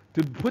Yah,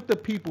 to put the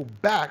people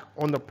back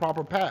on the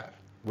proper path.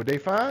 What they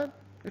find?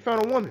 They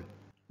found a woman.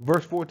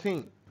 Verse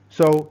 14.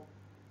 So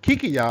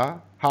Hilkiah,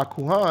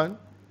 Ha-Kuhan,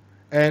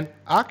 and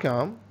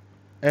Achim,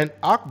 and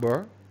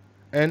Akbar,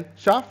 and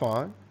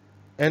Shaphan,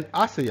 and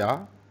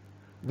Asaiah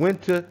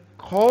went to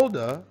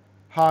Huldah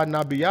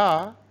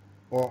Ha-Nabiah,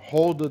 or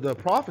Huldah the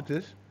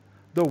prophetess,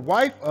 the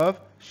wife of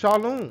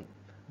Shallum,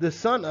 the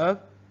son of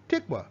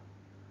Tikva,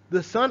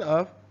 the son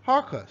of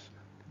Harkas,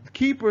 the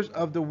keepers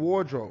of the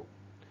wardrobe.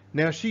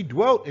 Now she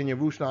dwelt in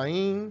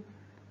Jerusalem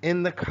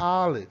in the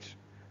college,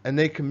 and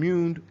they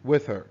communed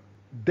with her.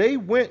 They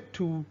went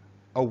to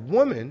a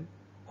woman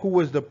who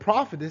was the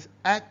prophetess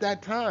at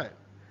that time.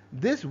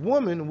 This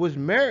woman was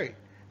married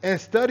and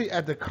studied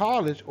at the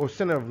college or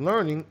center of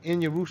learning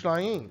in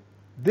Jerusalem.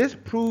 This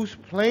proves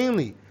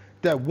plainly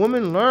that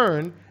women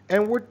learned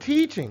and were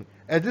teaching,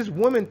 as this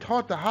woman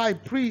taught the high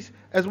priest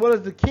as well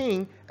as the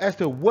king as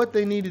to what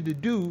they needed to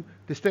do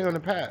to stay on the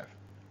path.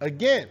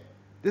 Again,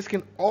 this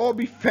can all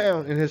be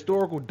found in a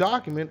historical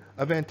document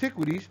of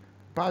Antiquities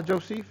by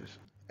Josephus.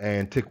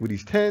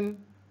 Antiquities 10,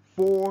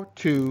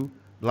 4-2,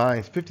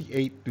 lines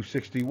 58 through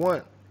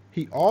 61.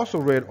 He also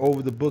read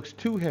over the books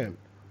to him,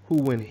 who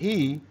when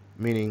he,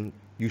 meaning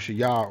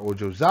Ushiah or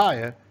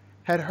Josiah,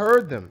 had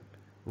heard them,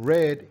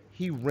 read,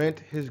 he rent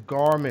his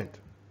garment.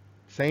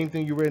 Same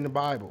thing you read in the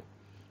Bible.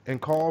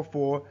 And called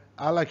for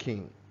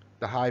Alakim,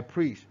 the high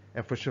priest,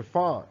 and for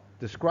Shaphan,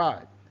 the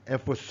scribe, and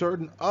for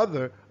certain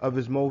other of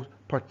his most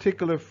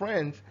particular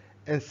friends,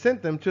 and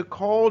sent them to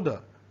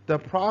Huldah, the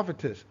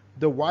prophetess,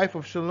 the wife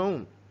of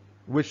Shallum,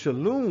 which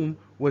Shallum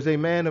was a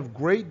man of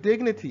great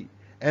dignity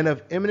and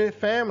of eminent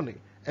family,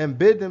 and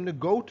bid them to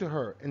go to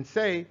her and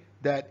say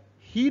that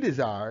he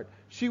desired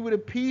she would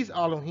appease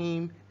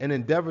Elohim and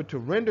endeavor to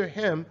render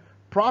him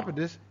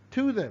prophetess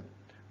to them.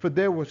 For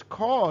there was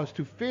cause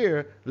to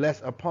fear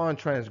lest upon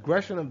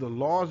transgression of the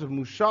laws of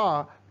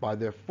Mushah by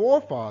their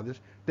forefathers,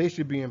 they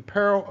should be in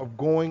peril of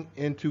going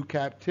into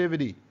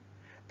captivity,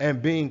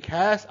 and being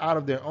cast out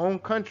of their own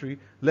country,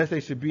 lest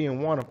they should be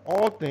in want of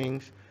all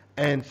things,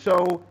 and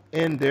so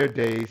end their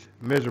days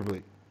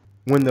miserably.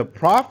 When the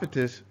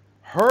prophetess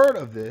heard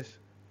of this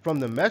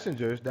from the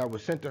messengers that were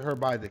sent to her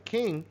by the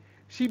king,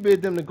 she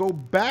bid them to go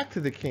back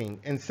to the king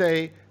and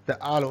say that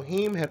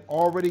Elohim had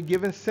already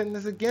given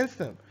sentence against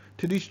them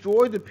to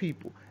destroy the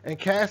people and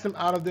cast them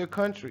out of their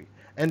country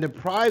and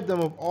deprive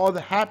them of all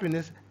the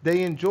happiness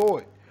they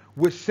enjoyed,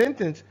 which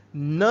sentence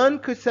none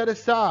could set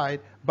aside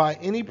by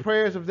any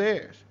prayers of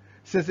theirs,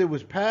 since it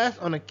was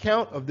passed on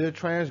account of their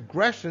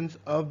transgressions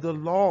of the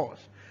laws,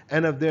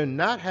 and of their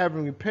not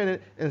having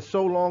repented in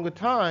so long a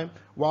time,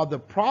 while the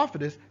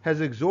prophetess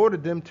has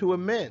exhorted them to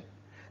amend,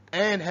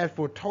 and had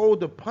foretold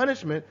the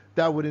punishment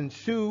that would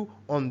ensue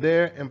on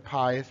their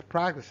impious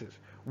practices,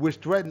 which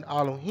threatening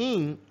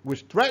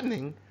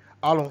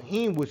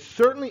Elohim would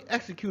certainly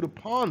execute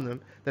upon them,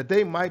 that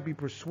they might be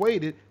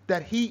persuaded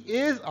that he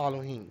is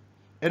Elohim,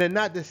 and had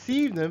not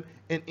deceived them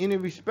in any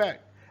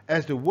respect,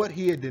 as to what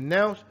he had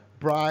denounced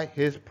by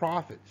his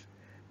prophets.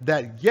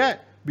 That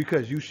yet,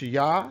 because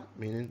Ushiah,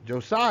 meaning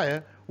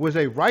Josiah, was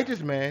a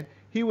righteous man,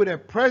 he would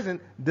at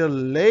present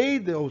delay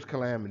those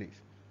calamities.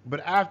 But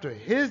after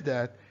his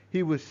death,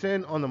 he would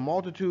send on the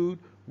multitude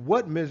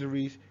what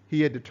miseries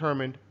he had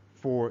determined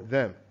for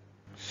them.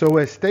 So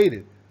as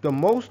stated, the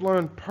most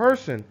learned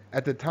person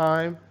at the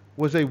time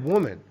was a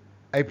woman,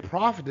 a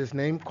prophetess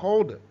named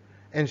Huldah,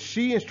 and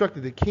she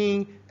instructed the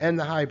king and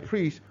the high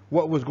priest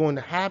what was going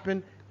to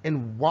happen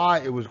and why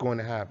it was going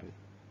to happen.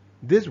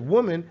 This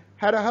woman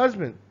had a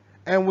husband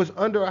and was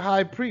under a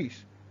high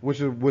priest, which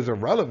was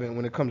irrelevant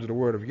when it comes to the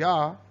word of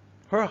Yah.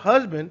 Her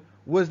husband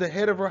was the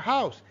head of her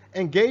house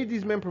and gave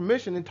these men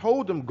permission and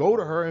told them, go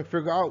to her and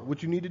figure out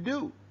what you need to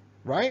do,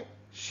 right?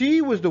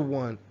 She was the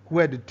one who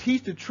had to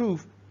teach the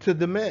truth to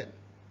the men.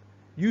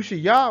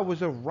 Yushayahu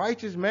was a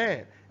righteous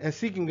man, and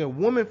seeking a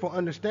woman for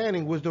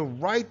understanding was the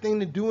right thing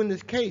to do in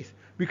this case,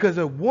 because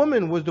a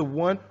woman was the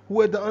one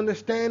who had the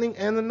understanding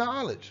and the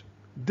knowledge.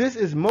 This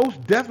is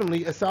most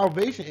definitely a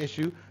salvation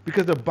issue,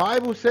 because the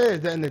Bible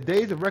says that in the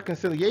days of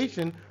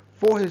reconciliation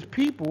for his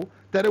people,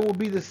 that it will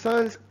be the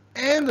sons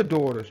and the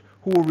daughters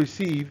who will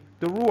receive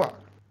the Ruach.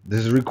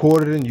 This is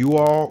recorded in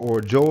Joel or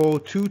Joel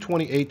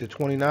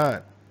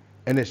 2:28-29.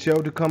 And it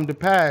shall come to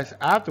pass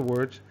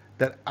afterwards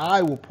that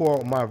I will pour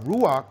out my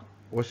Ruach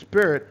or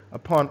spirit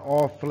upon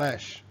all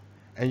flesh,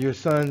 and your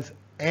sons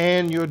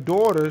and your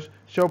daughters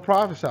shall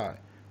prophesy.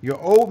 Your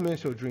old men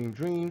shall dream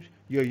dreams,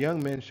 your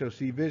young men shall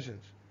see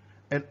visions.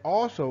 And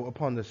also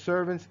upon the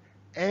servants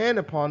and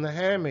upon the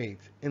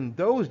handmaids. In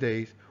those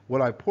days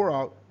will I pour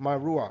out my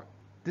Ruach.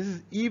 This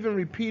is even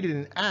repeated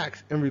in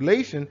Acts in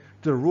relation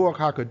to the Ruach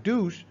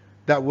HaKadosh,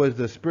 that was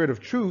the spirit of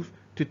truth,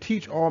 to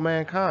teach all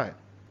mankind.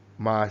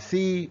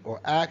 Maaseh or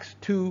Acts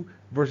 2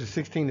 verses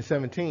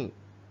 16-17.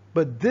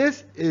 But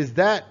this is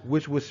that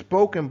which was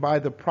spoken by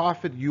the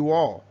prophet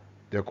Joel.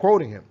 They're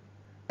quoting him.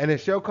 And it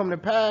shall come to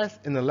pass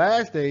in the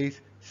last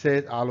days,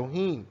 said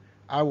Elohim,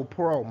 I will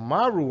pour out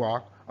my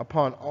Ruach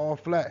upon all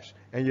flesh,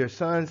 and your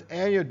sons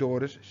and your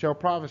daughters shall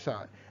prophesy,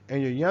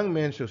 and your young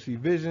men shall see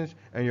visions,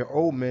 and your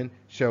old men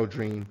shall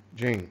dream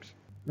dreams.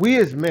 We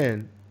as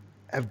men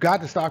have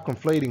got to stop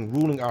conflating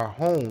ruling our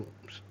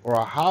homes or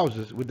our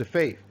houses with the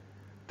faith.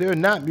 They're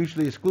not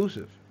mutually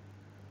exclusive.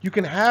 You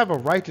can have a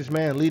righteous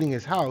man leading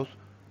his house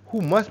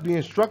who must be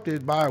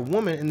instructed by a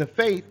woman in the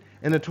faith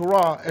and the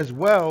Torah, as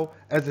well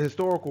as the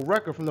historical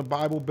record from the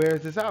Bible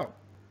bears this out.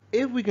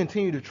 If we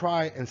continue to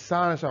try and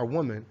silence our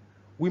women,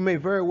 we may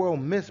very well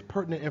miss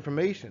pertinent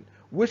information,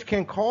 which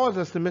can cause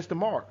us to miss the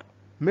mark.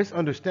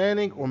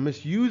 Misunderstanding or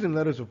misusing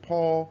letters of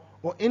Paul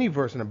or any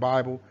verse in the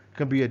Bible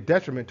can be a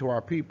detriment to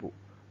our people.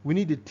 We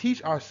need to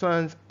teach our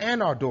sons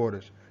and our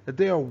daughters that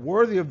they are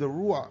worthy of the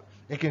Ruach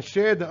and can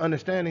share the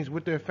understandings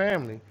with their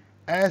family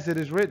as it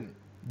is written.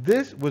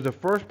 This was the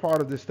first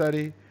part of the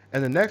study,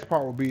 and the next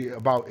part will be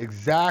about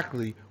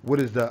exactly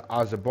what is the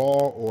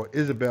Azabal or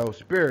Isabel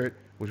spirit,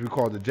 which we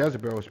call the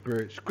Jezebel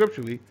spirit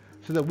scripturally,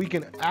 so that we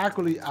can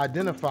accurately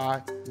identify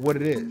what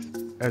it is.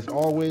 As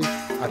always,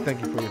 I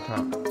thank you for your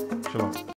time. Shalom.